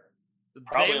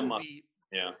 Probably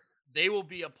they will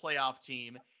be a playoff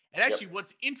team. And actually,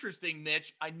 what's interesting,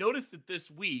 Mitch, I noticed that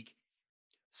this week.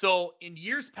 So in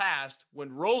years past, when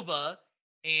Rova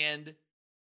and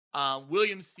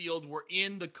Williamsfield were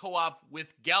in the co-op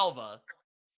with Galva,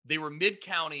 they were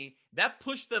mid-county. That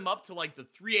pushed them up to like the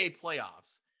 3A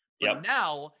playoffs. But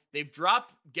now they've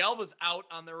dropped Galva's out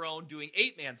on their own doing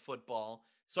 8-man football.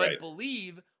 So I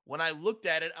believe when I looked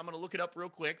at it, I'm going to look it up real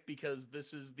quick because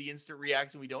this is the instant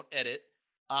reaction. We don't edit.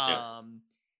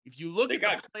 If you look they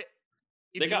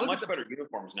got much better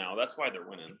uniforms now. That's why they're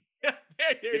winning.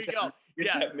 There you go.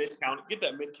 Get that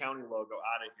mid-county logo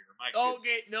out of here.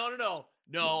 Okay,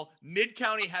 no.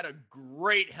 Mid-county had a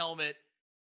great helmet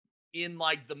in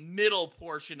like the middle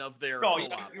portion of their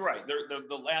co-op. You're right.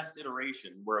 The last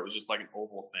iteration where it was just like an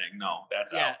oval thing. No,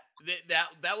 that's out.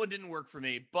 That one didn't work for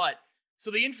me. But so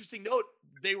the interesting note,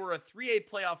 they were a 3A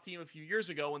playoff team a few years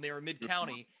ago when they were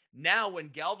mid-county. Now when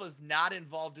Galva's not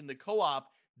involved in the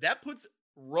co-op, that puts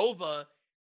Rova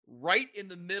right in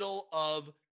the middle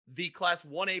of the Class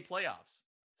 1A playoffs.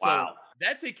 So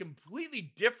that's a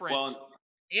completely different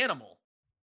animal.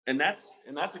 And that's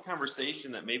a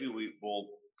conversation that maybe we will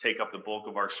take up the bulk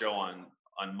of our show on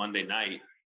Monday night,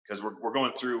 because we're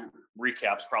going through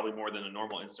recaps probably more than a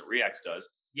normal Instant Reacts does.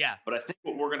 Yeah. But I think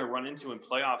what we're going to run into in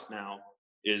playoffs now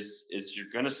is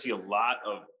you're going to see a lot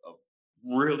of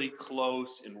really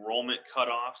close enrollment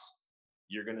cutoffs.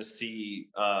 You're going to see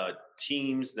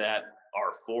teams that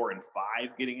are 4 and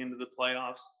 5 getting into the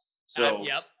playoffs. So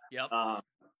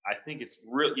I think it's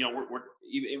real. We're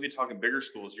even talking bigger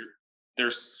schools.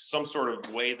 There's some sort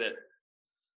of way that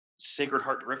Sacred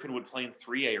Heart Griffin would play in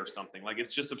 3A or something. Like,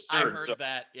 it's just absurd. I heard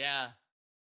that. Yeah.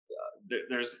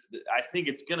 I think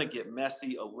it's going to get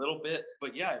messy a little bit,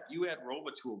 but if you add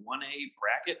Rova to a 1A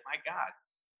bracket, my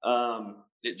God,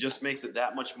 it just makes it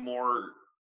that much more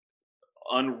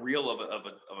unreal of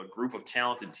a group of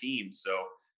talented teams. So,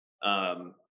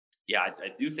 I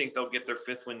do think they'll get their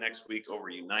 5th win next week over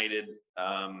United.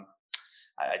 I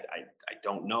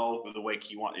don't know the way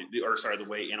the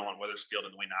way Anawan Wethersfield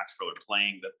and the way Knoxville are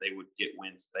playing that they would get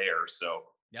wins there. So,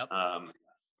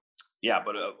 Yeah,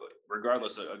 but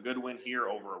regardless, a good win here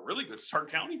over a really good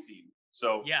Stark County team.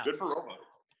 So Yeah. good for Rova.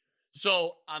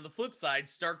 So on the flip side,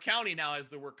 Stark County now has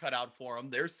their work cut out for them.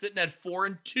 They're sitting at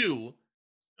 4-2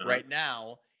 right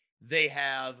now. They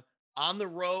have on the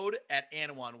road at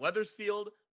Anawan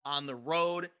Weathersfield, on the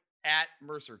road at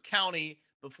Mercer County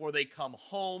before they come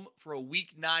home for a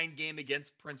week 9 game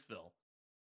against Princeville.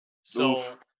 So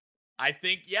Oof. I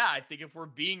think if we're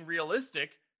being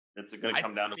realistic, it's going to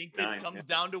come down to week 9. It comes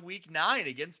down to week 9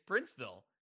 against Princeville.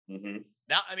 Mm-hmm.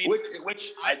 Now, I mean,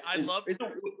 which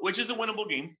is a winnable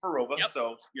game for Rova. Yep.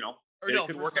 So, it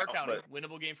could work Stark County.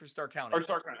 Winnable game for Stark County. Or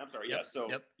Stark County, I'm sorry. Yep. Yeah. So,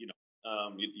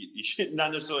 you should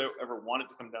not necessarily ever want it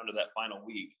to come down to that final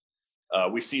week.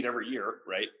 We see it every year,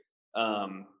 right?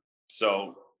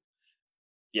 So,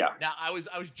 yeah. Now, I was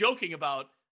joking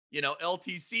about,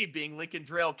 LTC being Lincoln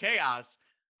Trail Chaos.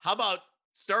 How about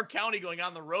Stark County going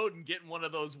on the road and getting one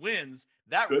of those wins?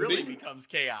 That could really becomes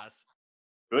chaos.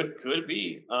 Could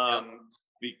be.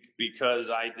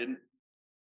 Because I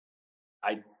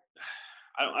don't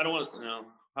want to know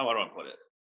how do I put it.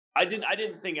 I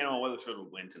didn't think Anawan Weathersfield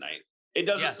would win tonight. It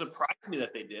doesn't surprise me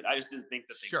that they did. I just didn't think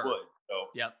that they would. So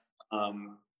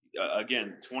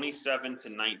again,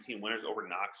 27-19 winners over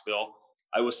Knoxville.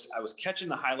 I was catching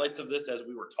the highlights of this as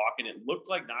we were talking. It looked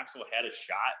like Knoxville had a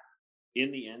shot in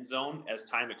the end zone as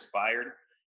time expired,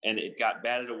 and it got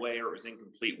batted away or it was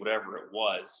incomplete, whatever it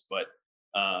was. But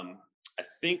I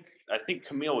think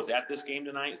Camille was at this game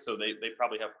tonight, so they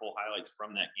probably have full highlights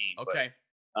from that game. Okay.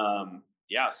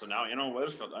 But, so now Anawan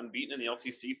Weathersfield unbeaten in the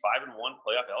LTC, 5-1,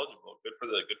 playoff eligible. Good for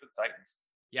the Titans.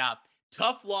 Yeah,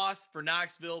 tough loss for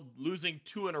Knoxville, losing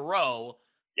 2 in a row.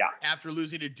 Yeah. After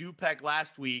losing to Dupec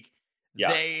last week,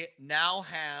 they now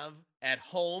have at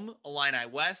home Illini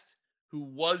West, who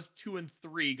was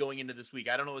 2-3 going into this week.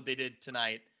 I don't know what they did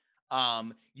tonight.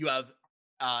 You have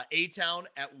A-Town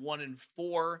at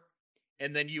 1-4,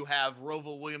 and then you have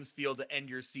Rova Williamsfield to end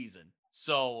your season.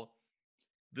 So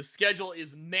the schedule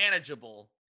is manageable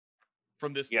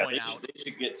from this point out. They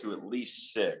should get to at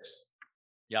least 6.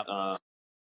 Yep.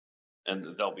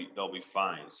 And they'll be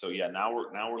fine. So now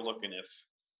we're looking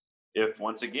if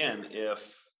once again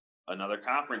if another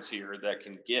conference here that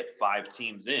can get 5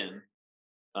 teams in,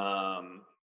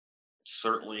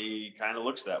 certainly kind of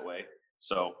looks that way.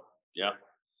 So yeah.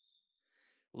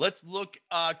 Let's look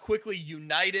quickly.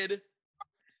 United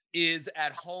is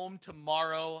at home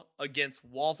tomorrow against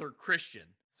Walther Christian.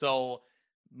 So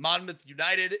Monmouth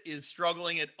United is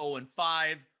struggling at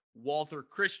 0-5. Walther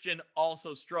Christian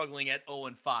also struggling at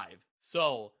 0-5.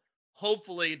 So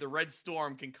hopefully the Red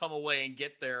Storm can come away and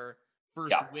get their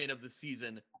first win of the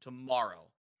season tomorrow.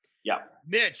 Yeah.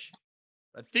 Mitch,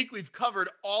 I think we've covered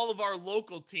all of our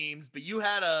local teams, but you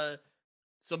had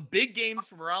some big games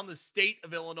from around the state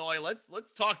of Illinois.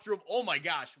 Let's talk through them. Oh my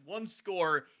gosh, one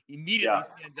score immediately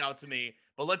stands out to me,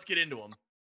 but let's get into them.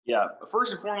 Yeah,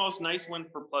 first and foremost, nice win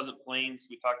for Pleasant Plains.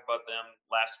 We talked about them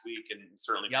last week, and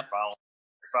certainly if you're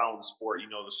following the sport, you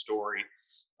know the story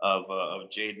of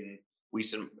Jaden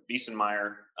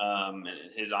Wiesenmeyer and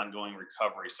his ongoing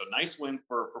recovery. So nice win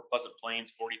for Pleasant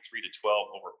Plains, 43-12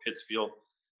 over Pittsfield.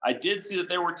 I did see that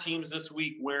there were teams this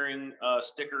week wearing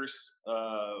stickers.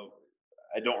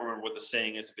 I don't remember what the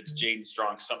saying is, if it's Jaden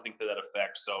Strong, something to that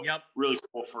effect. So really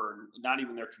cool for not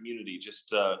even their community,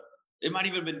 just it might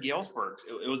even have been Galesburg.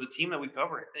 It was a team that we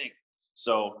covered, I think.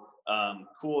 So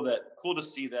cool to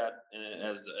see that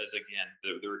as again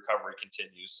the recovery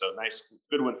continues. So nice,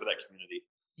 good win for that community.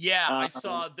 Yeah, I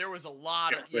saw there was a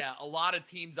lot of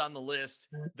teams on the list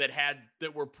that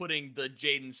were putting the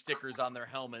Jaden stickers on their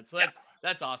helmets. So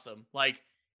that's awesome. Like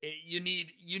you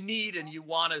need and you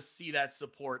want to see that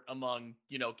support among,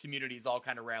 communities all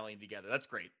kind of rallying together. That's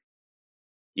great.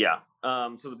 Yeah.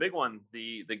 So the big one,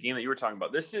 the game that you were talking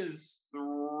about, this is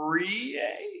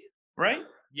 3A, right?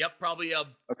 Yep, probably a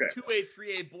 2A,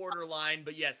 3A borderline,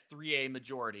 but yes, 3A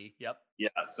majority. Yep. Yeah.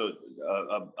 So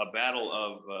a battle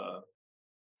of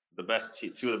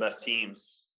two of the best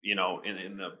teams, in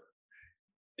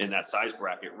that size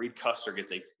bracket. Reed Custer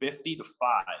gets a 50-5.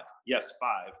 Yes,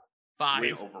 5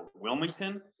 win over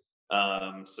Wilmington.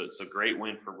 So it's a great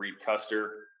win for Reed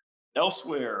Custer.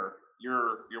 Elsewhere,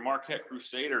 your Marquette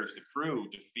Crusaders, the Crew,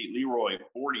 defeat Leroy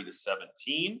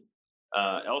 40-17.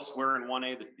 Elsewhere in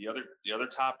 1A, the other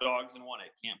top dogs in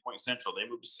 1A, Camp Point Central, they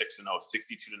moved to 6-0,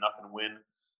 62-0 win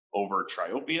over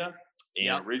Triopia.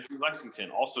 And Ridgeview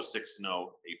Lexington also 6-0,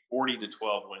 a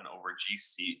 40-12 win over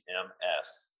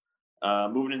GCMS.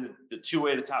 Moving into the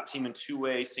 2A, the top team in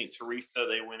 2A, St. Teresa,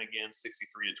 they win again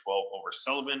 63-12 over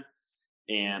Sullivan.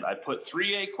 And I put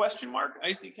 3A ?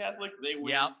 IC Catholic, they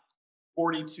win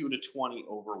 42-20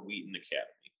 over Wheaton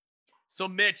Academy. So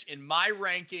Mitch, in my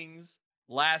rankings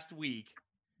last week,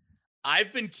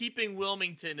 I've been keeping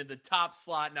Wilmington in the top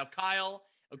slot. Now, Kyle,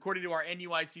 according to our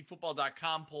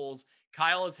NUICfootball.com polls,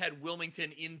 Kyle has had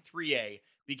Wilmington in 3A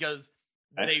because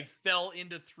they fell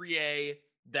into 3A.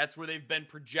 That's where they've been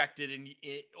projected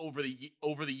over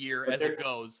the year as it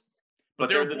goes. But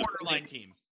they're a borderline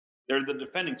team. They're the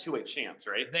defending 2A champs,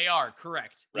 right? They are,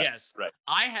 correct. Right, yes. Right.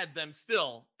 I had them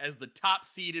still as the top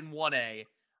seed in 1A.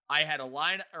 I had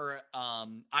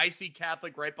IC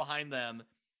Catholic right behind them.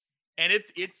 And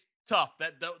it's tough.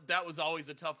 That was always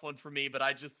a tough one for me, but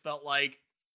I just felt like,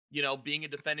 being a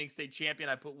defending state champion,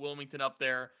 I put Wilmington up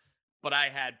there. But I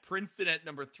had Princeton at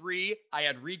number 3. I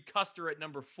had Reed Custer at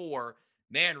number 4.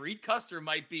 Man, Reed Custer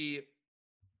might be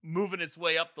moving its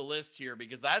way up the list here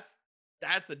because that's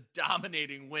a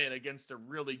dominating win against a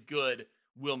really good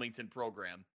Wilmington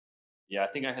program. Yeah, I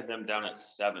think I had them down at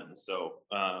 7. So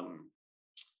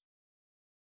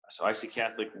IC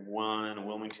Catholic won,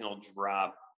 Wilmington will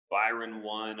drop. Byron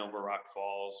won over Rock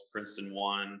Falls, Princeton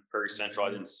won, Prairie Central I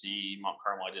didn't see, Mount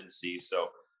Carmel I didn't see. So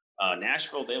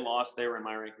Nashville, they lost. They were in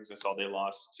my rankings. I saw they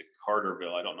lost to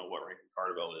Carterville. I don't know what ranking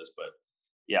Carterville is, but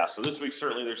yeah. So this week,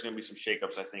 certainly there's going to be some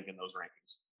shakeups, I think, in those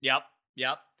rankings. Yep.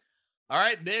 All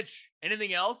right, Mitch,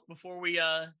 anything else before we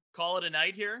call it a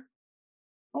night here?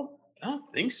 Oh, I don't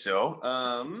think so.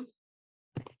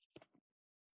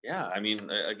 Yeah, I mean,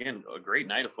 again, a great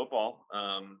night of football.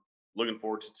 Looking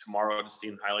forward to tomorrow to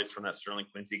seeing highlights from that Sterling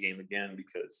Quincy game again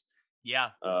because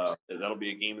that'll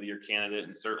be a game of the year candidate,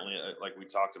 and certainly, like we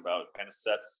talked about, kind of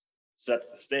sets the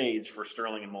stage for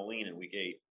Sterling and Moline in week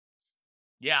 8.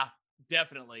 Yeah,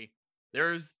 definitely.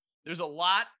 There's a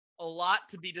lot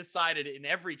to be decided in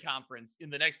every conference in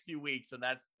the next few weeks, and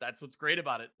that's what's great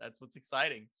about it. That's what's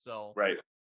exciting. So right.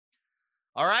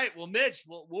 All right, well, Mitch,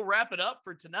 we'll wrap it up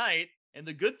for tonight. And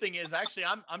the good thing is, actually,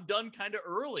 I'm done kind of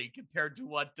early compared to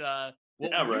what we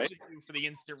usually do for the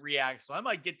instant react. So I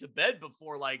might get to bed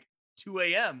before like 2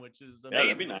 a.m., which is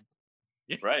amazing. That'd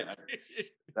be nice. Right.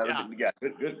 That'd be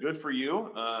good for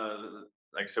you.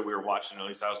 Like I said, we were watching. At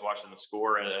least I was watching the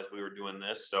score as we were doing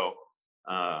this. So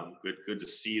good to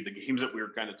see the games that we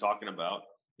were kind of talking about.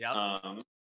 Yeah.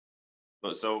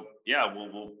 But so yeah,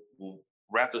 we'll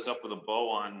wrap this up with a bow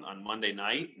on Monday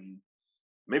night, and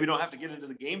maybe don't have to get into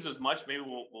the games as much. Maybe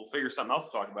we'll figure something else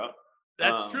to talk about.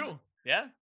 That's true. Yeah.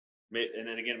 And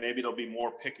then again, maybe it'll be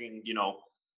more picking,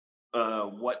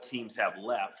 what teams have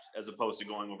left as opposed to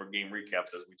going over game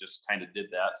recaps as we just kind of did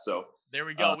that. So there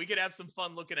we go. We could have some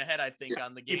fun looking ahead, I think,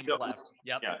 on the games left.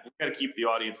 Yep. Yeah. We got to keep the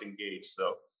audience engaged.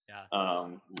 So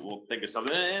we'll think of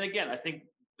something. And again, I think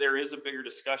there is a bigger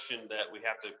discussion that we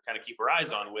have to kind of keep our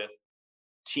eyes on with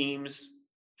teams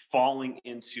falling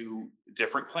into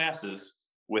different classes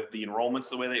with the enrollments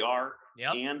the way they are,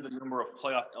 and the number of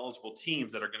playoff eligible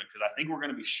teams that are going to, because I think we're going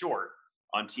to be short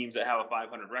on teams that have a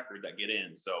 500 record that get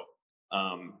in. So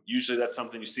usually that's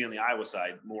something you see on the Iowa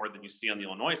side more than you see on the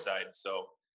Illinois side. So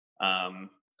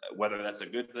whether that's a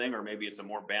good thing or maybe it's a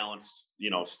more balanced,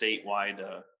 statewide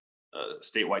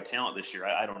talent this year,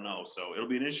 I don't know. So it'll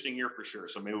be an interesting year for sure.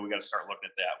 So maybe we got to start looking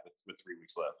at that with 3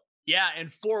 weeks left. Yeah, and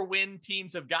 4-win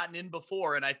teams have gotten in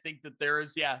before, and I think that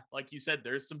there's, like you said,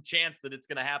 there's some chance that it's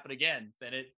going to happen again.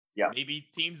 And maybe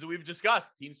teams that we've discussed,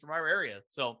 teams from our area.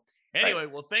 So anyway,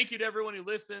 well, thank you to everyone who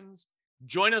listens.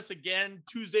 Join us again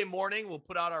Tuesday morning. We'll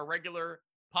put out our regular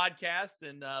podcast,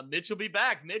 and Mitch will be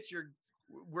back. Mitch, you're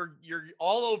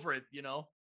all over it.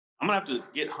 I'm gonna have to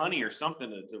get honey or something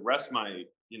to rest my,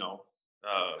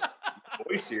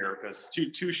 voice here, because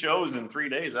two shows in 3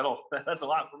 days, that's a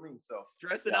lot for me. So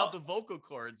stressing out the vocal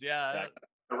cords. Yeah.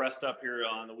 Rest up here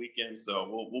on the weekend. So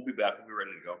we'll be back. We'll be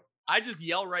ready to go. I just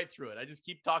yell right through it. I just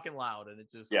keep talking loud, and it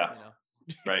just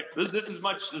Right. This is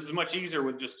much easier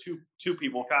with just two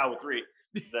people, Kyle with 3,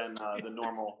 than the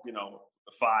normal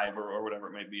 5 or whatever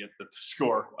it may be at the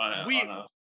score.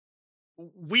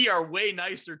 We are way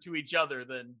nicer to each other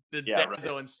than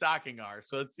Denzo and Stocking are.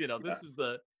 So it's this is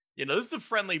the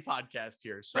friendly podcast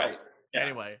here. So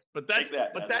anyway, but that's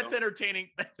entertaining.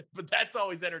 But that's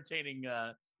always entertaining.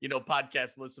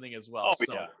 Podcast listening as well.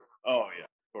 Oh yeah.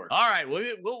 Of course. All right.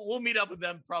 We'll meet up with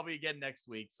them probably again next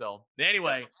week. So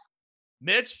anyway,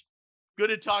 Mitch, good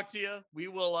to talk to you. We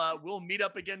will we'll meet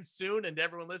up again soon, and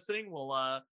everyone listening,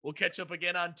 we'll catch up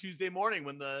again on Tuesday morning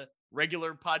when the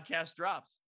regular podcast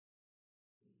drops.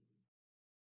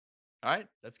 All right,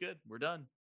 that's good. We're done.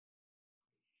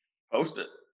 Post it.